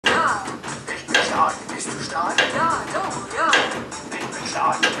bist du stark? Ja, doch, ja. Ich bin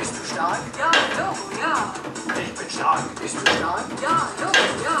stark, bist du stark? Ja, doch, ja. Ich bin stark, bist du stark? Ja, doch,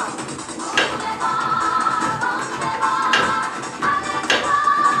 ja.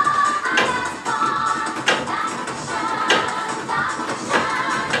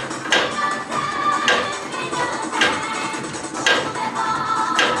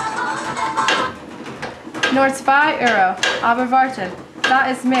 Nur 2 Euro, aber warten, da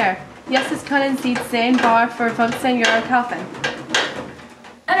ist mehr. Jetzt können Sie 10 Bar für 15 Euro kaufen.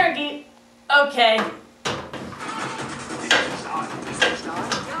 Energie. Okay. Ich bin stark, bist du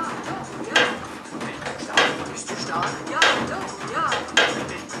stark? Ja, doch, ja. Ich bin stark, bist du stark? Ja, doch, ja. Ich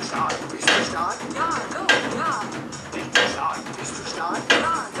bin stark, bist du stark? Ja, doch, ja. Ich bin stark, bist du stark?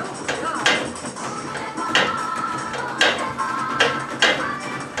 Ja, doch, ja.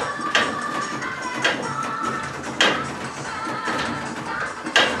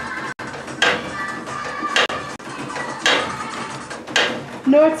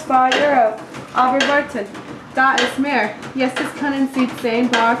 Nur 2 Euro, aber warten, da ist mehr. Jetzt können Sie 10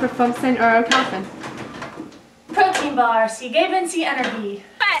 Bar für 15 Euro kaufen. Protein bars. Sie geben Sie Energie.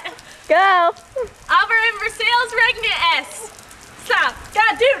 Go! Aber in Versailles regnet es. Stop.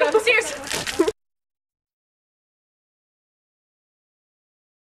 God, dude, I'm serious.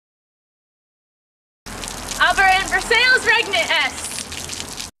 Aber in Versailles regnet es.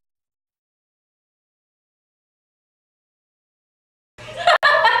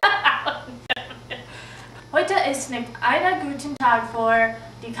 Heute ist nicht ein guter Tag für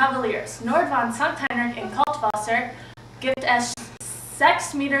die Cavaliers. Nur von St. Heinrich in Kaltwasser gibt es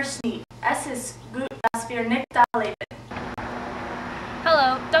 6 Meter Schnee. Es ist gut, dass wir nicht da leben.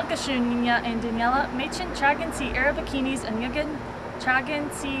 Hallo, danke schön, Nina und Daniela. Mädchen, tragen Sie Ihre Bikinis und Jungen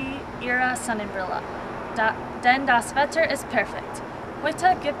tragen Sie Ihre Sonnenbrille. Denn das Wetter ist perfekt.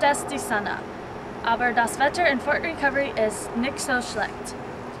 Heute gibt es die Sonne. Aber das Wetter in Fort Recovery ist nicht so schlecht.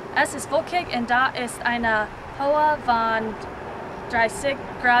 Es ist wolkig und da ist eine hohe von 30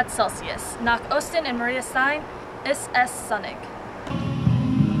 Grad Celsius. Nach Osten in Maria Stein ist es sonnig.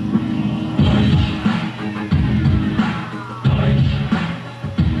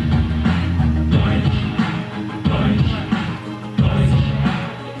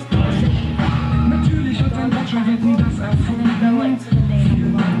 Natürlich hat ein Bachelorwetten das erfunden.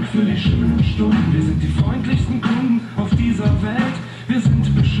 Vielen Dank für die schönen Stunden. Wir sind die freundlichsten Kunden auf dieser Welt. Wir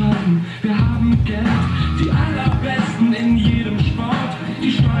sind bescheiden, wir haben Geld. Die allerbesten in jedem Sport.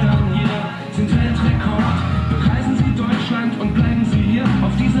 Die Steuern hier sind Weltrekord. Bereisen Sie Deutschland und bleiben Sie hier.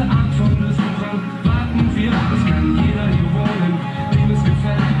 Auf diese Art von Lösung warten wir. Es kann jeder hier wohnen, dem es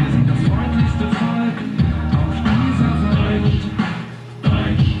gefällt. Wir sind das freundlichste Volk auf dieser Welt.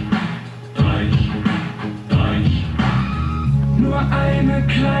 Nur eine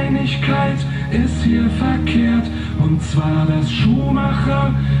Kleinigkeit ist hier verkehrt, und zwar, dass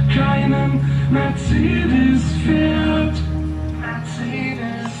Schuhmacher keinen Mercedes fährt.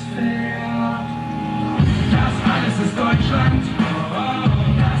 Das alles ist Deutschland,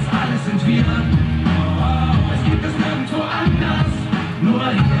 das alles sind wir. Es gibt es nirgendwo anders, nur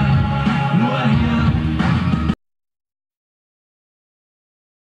hier, nur hier.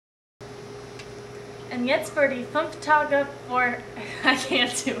 Und jetzt für die 5 Tage vor... I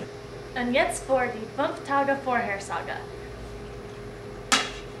can't do it. Und jetzt für die 5 Tage Vorhersage.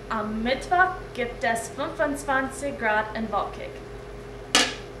 Am Mittwoch gibt es 25 Grad und wolkig.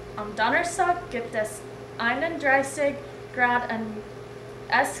 Am Donnerstag gibt es 31 Grad und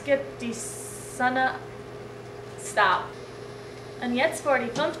es gibt die Sonne. Stop. Und jetzt für die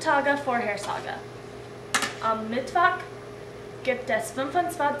 5 Tage Vorhersage. Am Mittwoch gibt es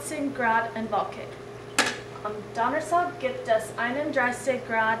 25 Grad und wolkig. Am Donnerstag gibt es 31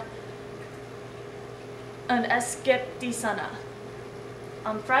 Grad und es gibt die Sonne.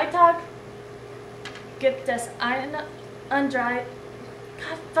 Am Freitag gibt es 31...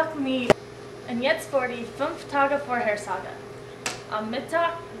 God fuck me. Und jetzt für die 5 Tage Vorhersage. Am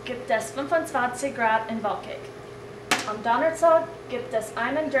Mittag gibt es 25 Grad und wolkig. Am Donnerstag gibt es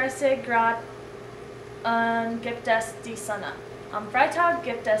 31 Grad und gibt es die Sonne. Am Freitag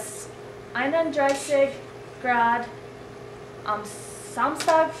gibt es 31 Grad. Am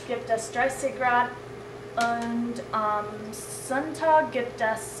Samstag gibt es 30 Grad. Und am Sonntag gibt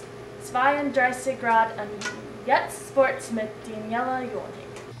es 32 Grad. Und jetzt Sports mit Daniela Jonig.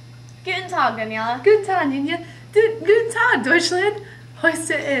 Guten Tag, Daniela. Guten Tag, Ninja. Guten Tag, Deutschland.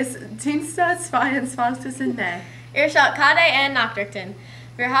 Heute ist Dienstag, 22. Mai. Ihr schaut KDN Nachrichten.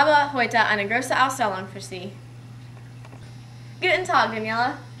 Wir haben heute eine große Ausstellung für Sie. Guten Tag,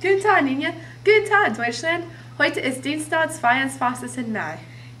 Daniela. Guten Tag, Ninja. Guten Tag, Deutschland. Heute ist Dienstag, 22. Mai.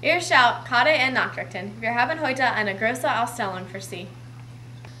 Ihr schaut Kade und Nachrichten. Wir haben heute eine große Ausstellung für Sie.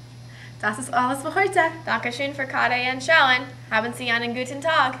 Das ist alles für heute. Dankeschön für Kade und Schauen. Haben Sie einen guten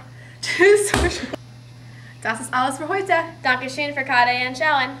Tag. Tschüss. Das ist alles für heute. Dankeschön für Kade und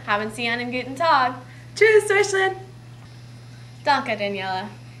Schauen. Haben Sie einen guten Tag. Tschüss, Deutschland. Danke, Daniela.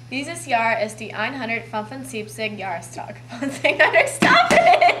 Dieses Jahr ist die 175. Jahrestag von St. Stop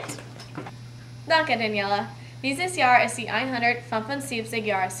it! Danke, Daniela. Dieses Jahr ist die 175.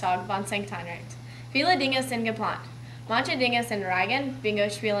 Jahrestag von St. Heinrich. Viele Dinge sind geplant. Manche Dinge sind Reigen, Bingo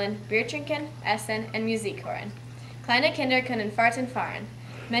spielen, Bier trinken, Essen und Musik hören. Kleine Kinder können Fahrten fahren.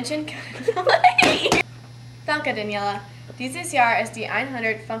 Menschen können... Danke, Daniela. Dieses Jahr ist die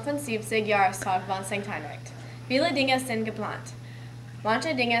 175. Jahrestag von St. Heinrich. Viele Dinge sind geplant.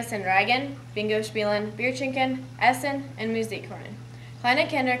 Manche Dinge sind Reigen, Bingo spielen, Bier trinken, Essen und Musik hören. Kleine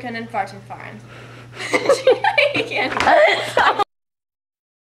Kinder können Fahrten fahren.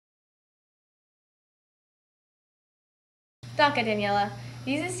 Danke, Daniela.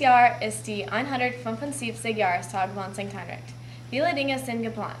 Dieses Jahr ist die 175. Jahrestag von St. Heinrich. Viele Dinge sind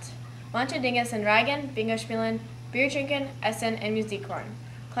geplant. Manche Dinge sind Reigen, Bingo spielen, Bier trinken, Essen und Musik hören.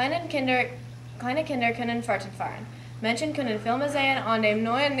 Kleine Kinder können Fahrten fahren. Menschen können Filme sehen an dem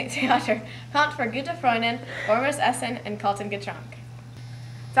neuen Theater. Kommt für gute Freunde, warmes Essen und kalten Getränk.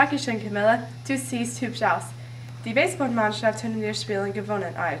 Dankeschön, Camilla. Du siehst hübsch aus. Die Baseballmannschaft Turnierspielen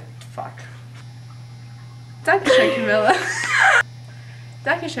gewonnen. Fuck. Dankeschön, Camilla.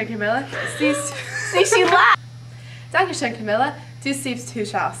 Dankeschön, Camilla. Dankeschön, Camilla. Du siehst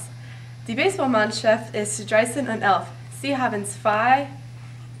hübsch aus. Die Baseballmannschaft ist 13 und 11. Sie haben 2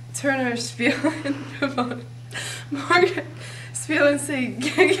 Turnierspielen gewonnen. Morgen spielen sie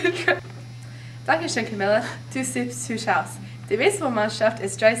gegen... Dankeschön, Camilla. Du siehst hübsch aus. Die Baseballmannschaft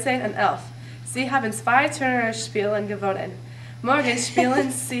ist 13 und 11. Sie haben 2 Turnierspiele gewonnen. Morgen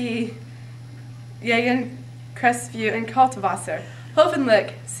spielen sie gegen Crestview in Kaltwasser.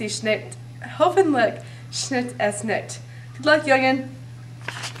 Hoffentlich schneit es nicht. Good luck, Jungen!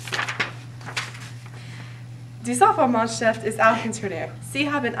 Die Softballmannschaft ist auch im Turnier. Sie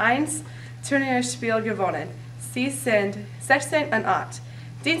haben 1 Turnierspiel gewonnen. Sie sind 16 und 8.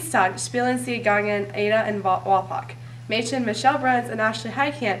 Dienstag spielen sie gegen Ada in Walpack. Mädchen Michelle Bruns und Ashley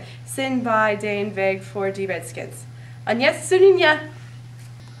Heikamp sind bei den Weg für die Redskins. Und jetzt zu Ninja!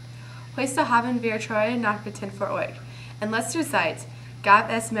 Heute haben wir treue Nachrichten für euch. In letzter Zeit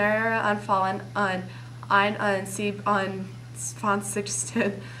gab es mehrere Anfallen an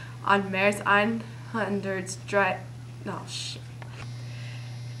 27. an März 103.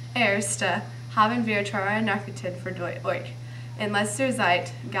 Erste haben wir treue Nachrichten für euch. In letzter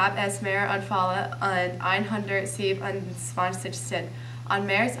Zeit gab es mehr Anfälle an 127. An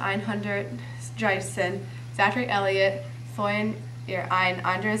März 113 Zachary Elliott fuhren ein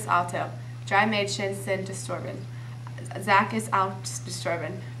anderes Auto. 3 Mädchen sind gestorben. Zach ist auch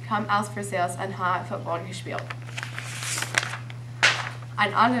gestorben, kam aus Versehen und hat Football gespielt.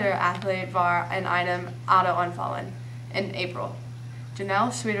 Ein anderer Athlet war in einem Autounfall in April.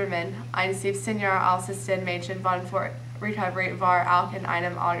 Janelle Schwiederman, ein 17 Jahre altes Mädchen von Fort Recovery, war auch in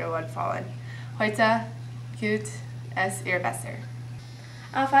einem Autounfall. Heute geht es ihr besser.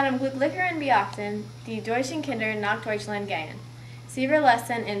 Auf einem glücklicheren beachten die deutschen Kinder nach Deutschland gehen. Sie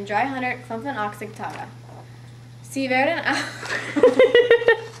verlassen in 385 Tagen. Sie werden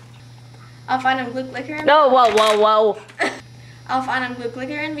auf einem glücklicheren Auf einem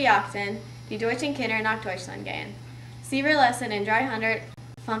glücklicheren beachten die deutschen Kinder nach Deutschland gehen. Sie verlassen in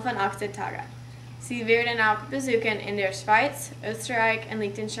 385 Tagen. Sie werden auch besuchen in der Schweiz, Österreich und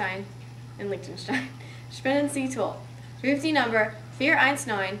Liechtenstein. Spinnen Sie toll. Ruft die Nummer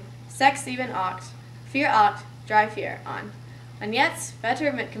 419-678-4834 an. Und jetzt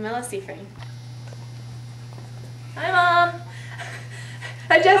weiter mit Camilla Seifring. Hi, Mom.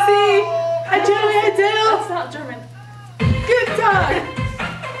 Hi, Jessie! Hi, Julie! Hi, Dale! That's not German. Good dog!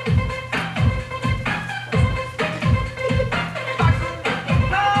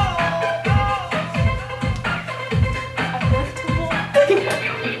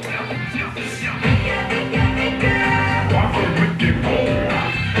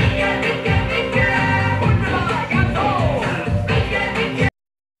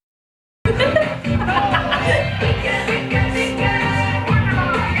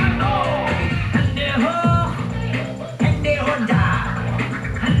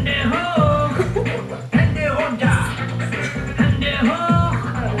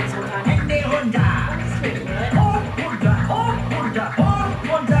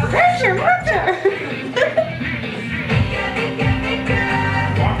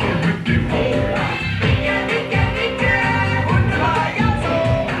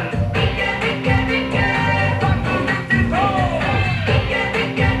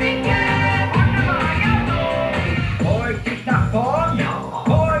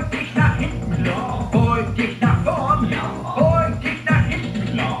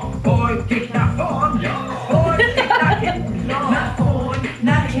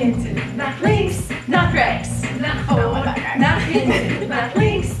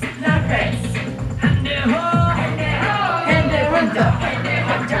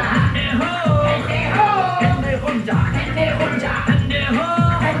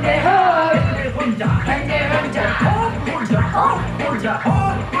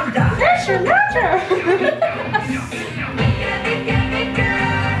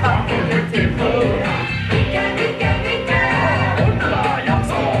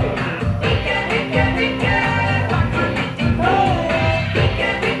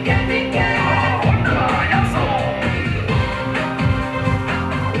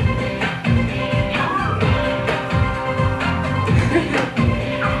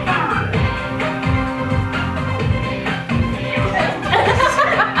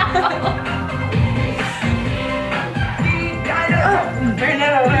 Turn it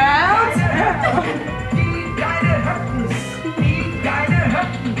around.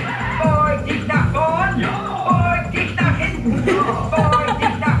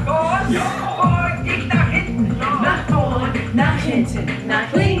 Nach hinten,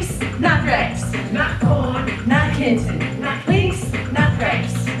 nach links, nach rechts. Nach vorn, nach hinten, nach links, nach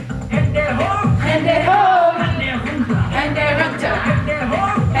rechts. Hände hoch, Hände hoch, Hände runter, Hände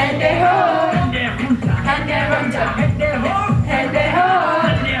hoch, Hände hoch, Hände runter, Hände hoch, Hände hoch,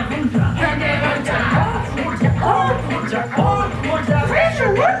 Hände runter, hoch, runter, hoch, runter, runter,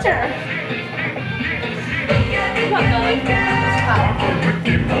 runter.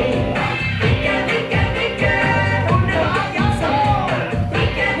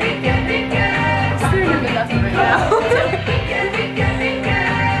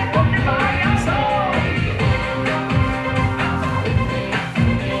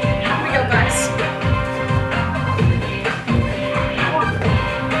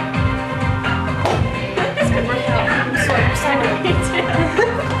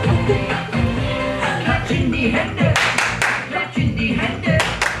 Klatsch in die Hände, klatsch in die Hände,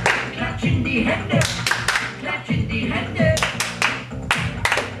 klatsch in die Hände, klatsch in die Hände.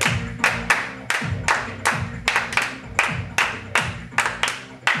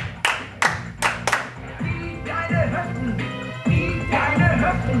 Wie deine Hüften, wie deine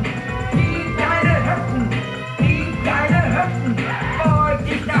Hüften, wie deine Hüften, wie deine Hüften. Beug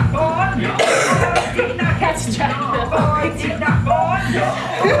dich nach vorn, beug dich nach hinten, beug dich nach vorn,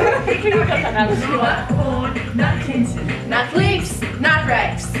 beug dich nach hinten. Nach vorn, nach hinten, Nach links, nach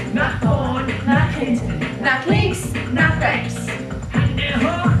rechts. nach vorn, nach hinten. Nach links, nach rechts. Hände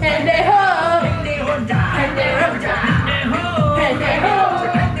hoch, Hände hoch, Hände runter, Hände runter, Hände hoch, Hände hoch,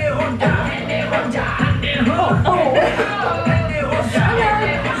 Hände runter, Hände runter, Hände hoch, Hände runter,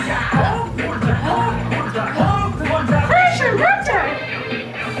 Hände runter, hoch, runter, hoch, runter, hoch, runter. Pressure runter.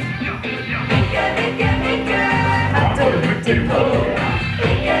 Winke, winke, winke.